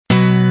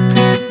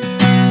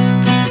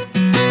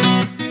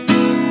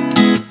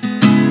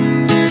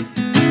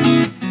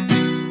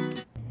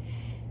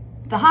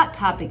The hot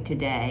topic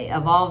today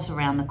evolves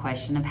around the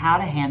question of how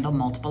to handle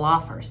multiple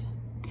offers.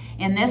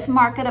 In this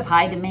market of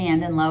high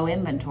demand and low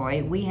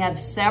inventory, we have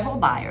several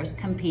buyers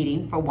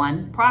competing for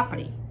one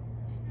property.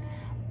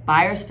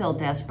 Buyers feel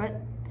desperate,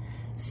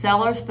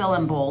 sellers feel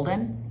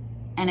emboldened,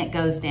 and it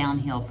goes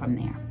downhill from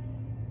there.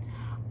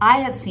 I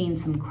have seen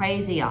some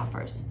crazy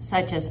offers,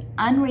 such as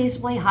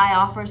unreasonably high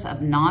offers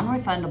of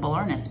non-refundable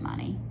earnest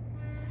money,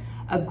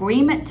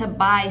 agreement to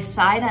buy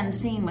sight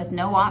unseen with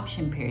no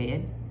option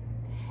period,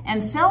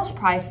 and sales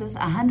prices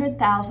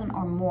 $100,000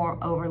 or more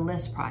over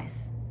list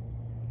price.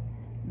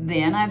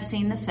 Then I've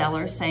seen the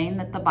sellers saying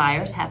that the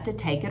buyers have to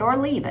take it or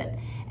leave it,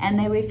 and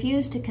they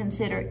refuse to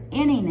consider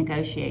any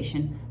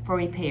negotiation for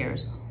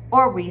repairs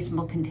or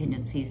reasonable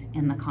contingencies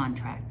in the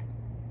contract.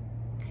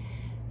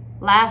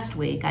 Last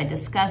week, I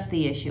discussed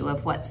the issue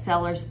of what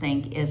sellers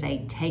think is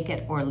a take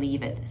it or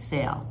leave it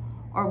sale,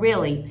 or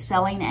really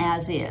selling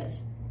as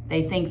is.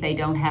 They think they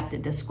don't have to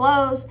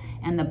disclose,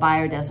 and the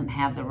buyer doesn't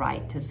have the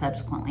right to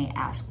subsequently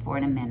ask for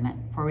an amendment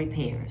for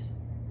repairs.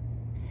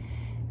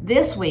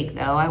 This week,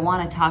 though, I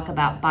want to talk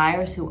about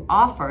buyers who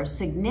offer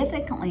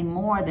significantly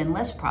more than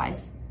list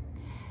price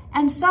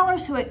and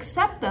sellers who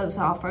accept those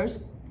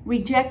offers,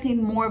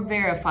 rejecting more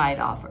verified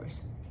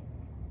offers.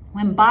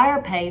 When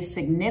buyer pays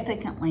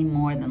significantly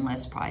more than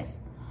list price,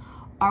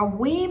 are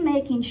we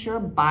making sure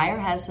buyer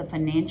has the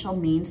financial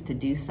means to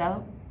do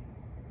so?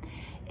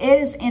 It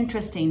is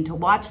interesting to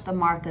watch the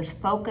markets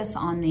focus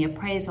on the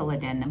appraisal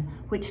addendum,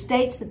 which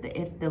states that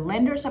if the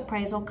lender's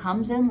appraisal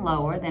comes in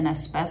lower than a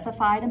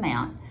specified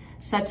amount,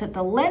 such that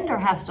the lender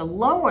has to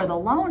lower the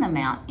loan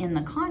amount in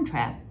the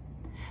contract,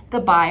 the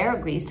buyer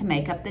agrees to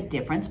make up the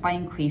difference by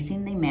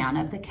increasing the amount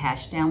of the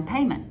cash down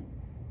payment.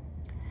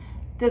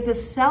 Does the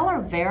seller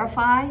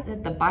verify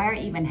that the buyer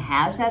even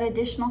has that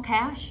additional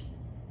cash?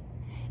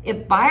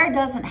 If buyer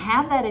doesn't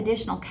have that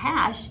additional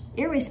cash,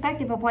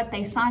 irrespective of what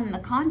they sign in the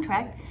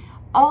contract,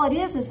 all it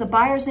is the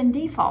buyer's in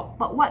default.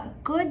 But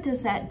what good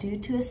does that do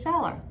to a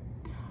seller?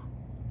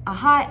 A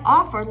high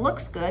offer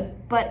looks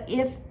good, but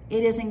if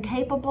it is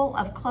incapable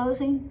of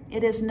closing,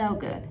 it is no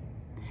good.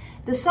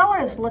 The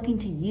seller is looking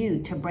to you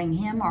to bring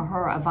him or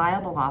her a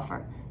viable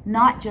offer,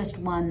 not just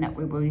one that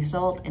will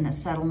result in a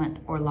settlement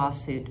or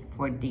lawsuit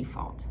for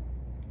default.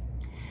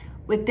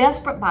 With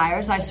desperate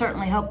buyers, I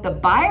certainly hope the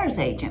buyer's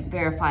agent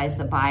verifies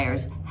the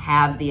buyers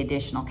have the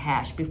additional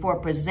cash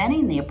before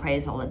presenting the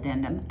appraisal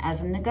addendum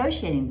as a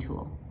negotiating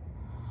tool.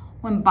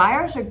 When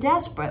buyers are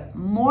desperate,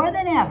 more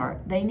than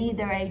ever, they need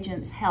their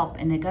agent's help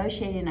in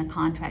negotiating a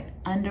contract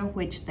under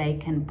which they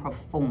can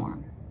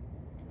perform.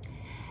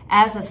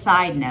 As a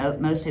side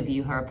note, most of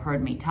you have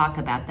heard me talk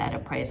about that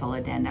appraisal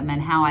addendum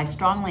and how I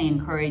strongly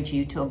encourage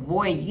you to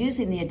avoid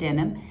using the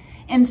addendum.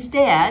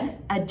 Instead,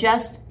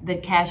 adjust the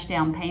cash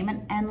down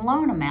payment and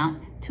loan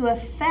amount to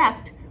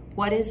affect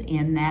what is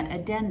in that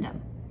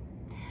addendum.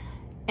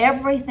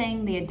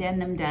 Everything the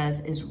addendum does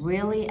is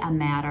really a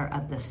matter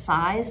of the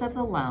size of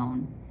the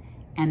loan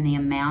and the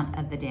amount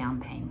of the down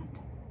payment.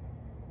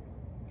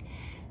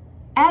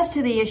 As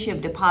to the issue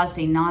of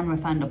depositing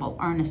non-refundable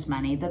earnest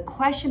money, the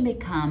question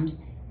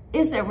becomes,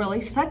 is there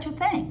really such a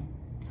thing?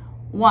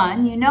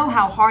 One, you know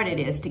how hard it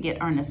is to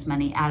get earnest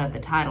money out of the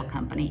title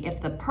company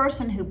if the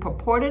person who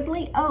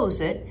purportedly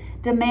owes it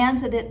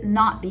demands that it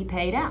not be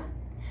paid out.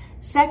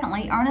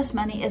 Secondly, earnest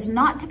money is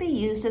not to be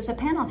used as a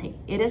penalty.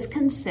 It is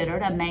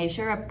considered a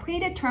measure of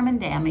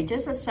predetermined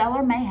damages a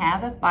seller may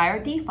have if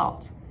buyer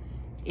defaults.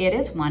 It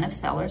is one of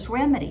seller's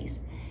remedies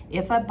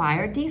if a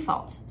buyer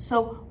defaults.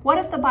 So what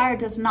if the buyer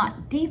does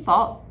not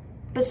default,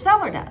 but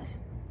seller does?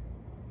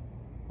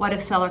 What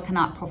if seller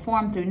cannot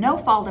perform through no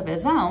fault of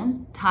his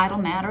own, title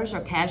matters or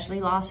casualty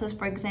losses,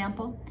 for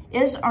example?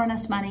 Is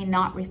earnest money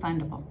not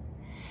refundable?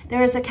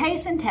 There is a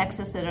case in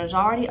Texas that has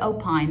already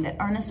opined that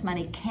earnest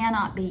money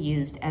cannot be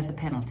used as a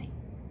penalty.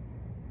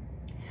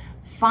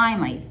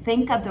 Finally,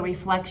 think of the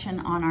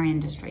reflection on our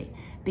industry.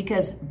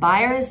 Because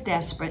buyer is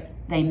desperate,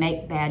 they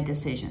make bad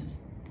decisions.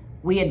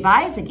 We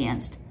advise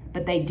against,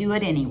 but they do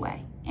it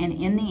anyway. And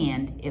in the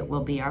end, it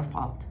will be our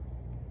fault.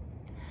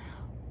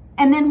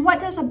 And then what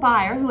does a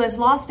buyer who has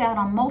lost out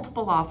on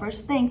multiple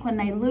offers think when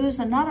they lose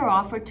another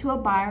offer to a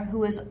buyer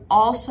who is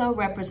also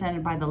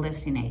represented by the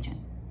listing agent?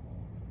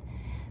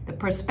 The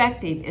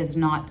perspective is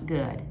not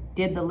good.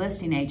 Did the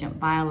listing agent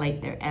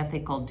violate their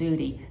ethical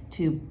duty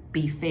to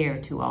be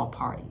fair to all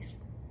parties?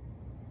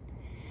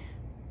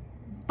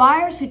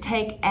 Buyers who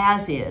take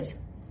as is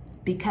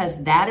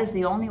because that is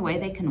the only way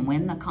they can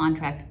win the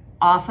contract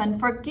often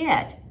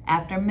forget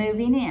after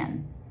moving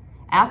in.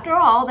 After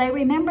all, they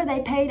remember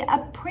they paid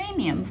a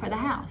premium for the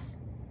house.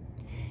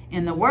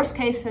 In the worst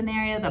case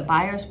scenario, the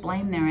buyers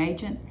blame their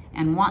agent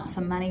and want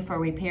some money for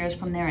repairs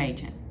from their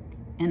agent.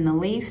 In the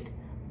least,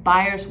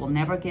 buyers will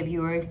never give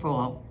you a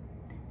referral.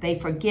 They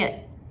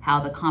forget how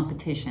the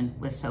competition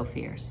was so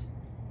fierce.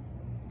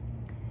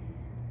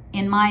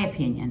 In my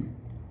opinion,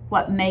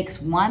 what makes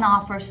one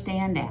offer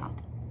stand out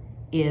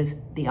is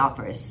the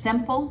offer is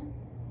simple,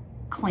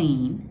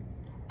 clean,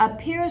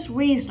 appears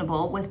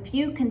reasonable with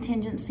few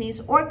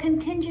contingencies or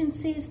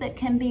contingencies that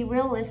can be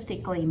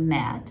realistically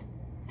met,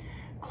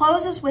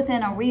 closes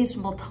within a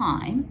reasonable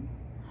time,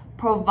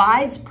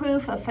 provides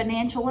proof of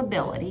financial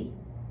ability,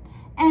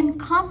 and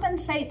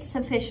compensates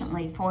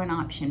sufficiently for an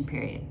option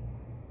period.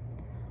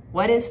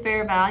 What is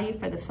fair value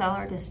for the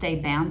seller to stay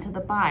bound to the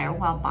buyer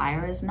while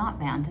buyer is not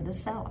bound to the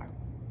seller?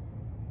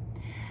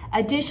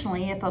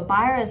 Additionally, if a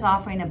buyer is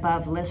offering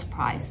above list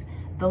price,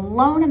 the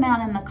loan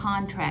amount in the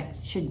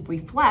contract should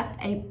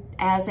reflect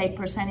as a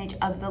percentage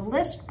of the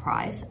list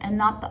price and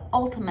not the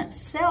ultimate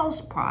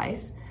sales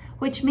price,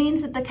 which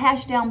means that the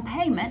cash down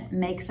payment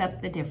makes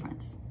up the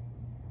difference.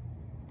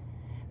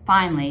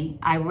 Finally,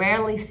 I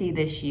rarely see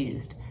this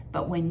used,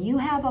 but when you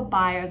have a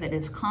buyer that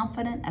is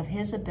confident of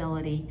his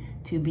ability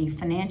to be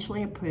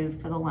financially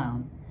approved for the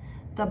loan,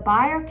 the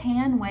buyer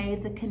can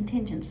waive the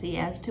contingency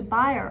as to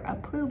buyer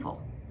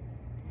approval.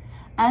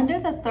 Under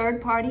the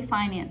third-party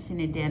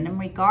financing addendum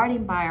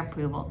regarding buyer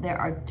approval, there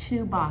are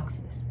 2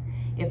 boxes.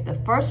 If the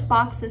first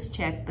box is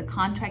checked, the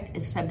contract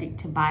is subject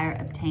to buyer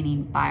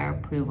obtaining buyer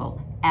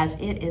approval as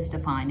it is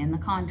defined in the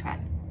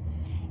contract.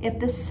 If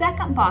the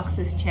second box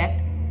is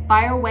checked,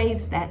 buyer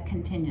waives that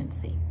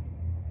contingency.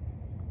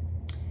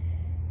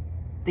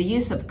 The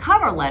use of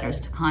cover letters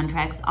to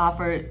contracts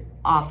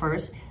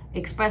offers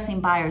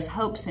expressing buyers'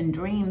 hopes and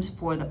dreams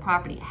for the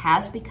property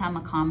has become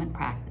a common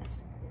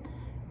practice.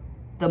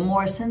 The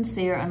more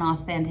sincere and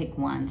authentic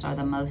ones are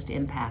the most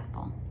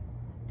impactful.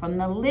 From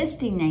the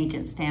listing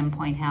agent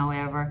standpoint,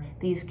 however,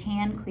 these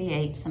can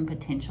create some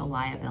potential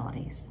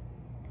liabilities.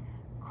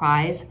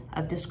 Cries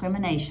of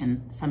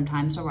discrimination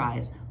sometimes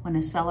arise when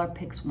a seller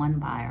picks one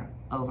buyer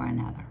over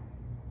another.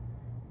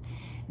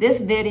 This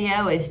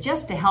video is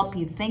just to help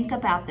you think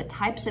about the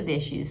types of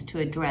issues to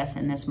address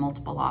in this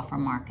multiple offer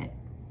market.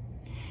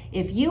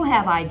 If you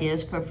have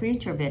ideas for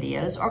future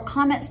videos or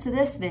comments to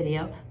this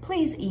video,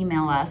 please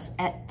email us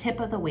at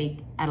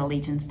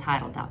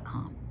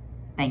tipoftheweek@allegiancetitle.com.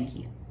 Thank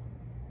you.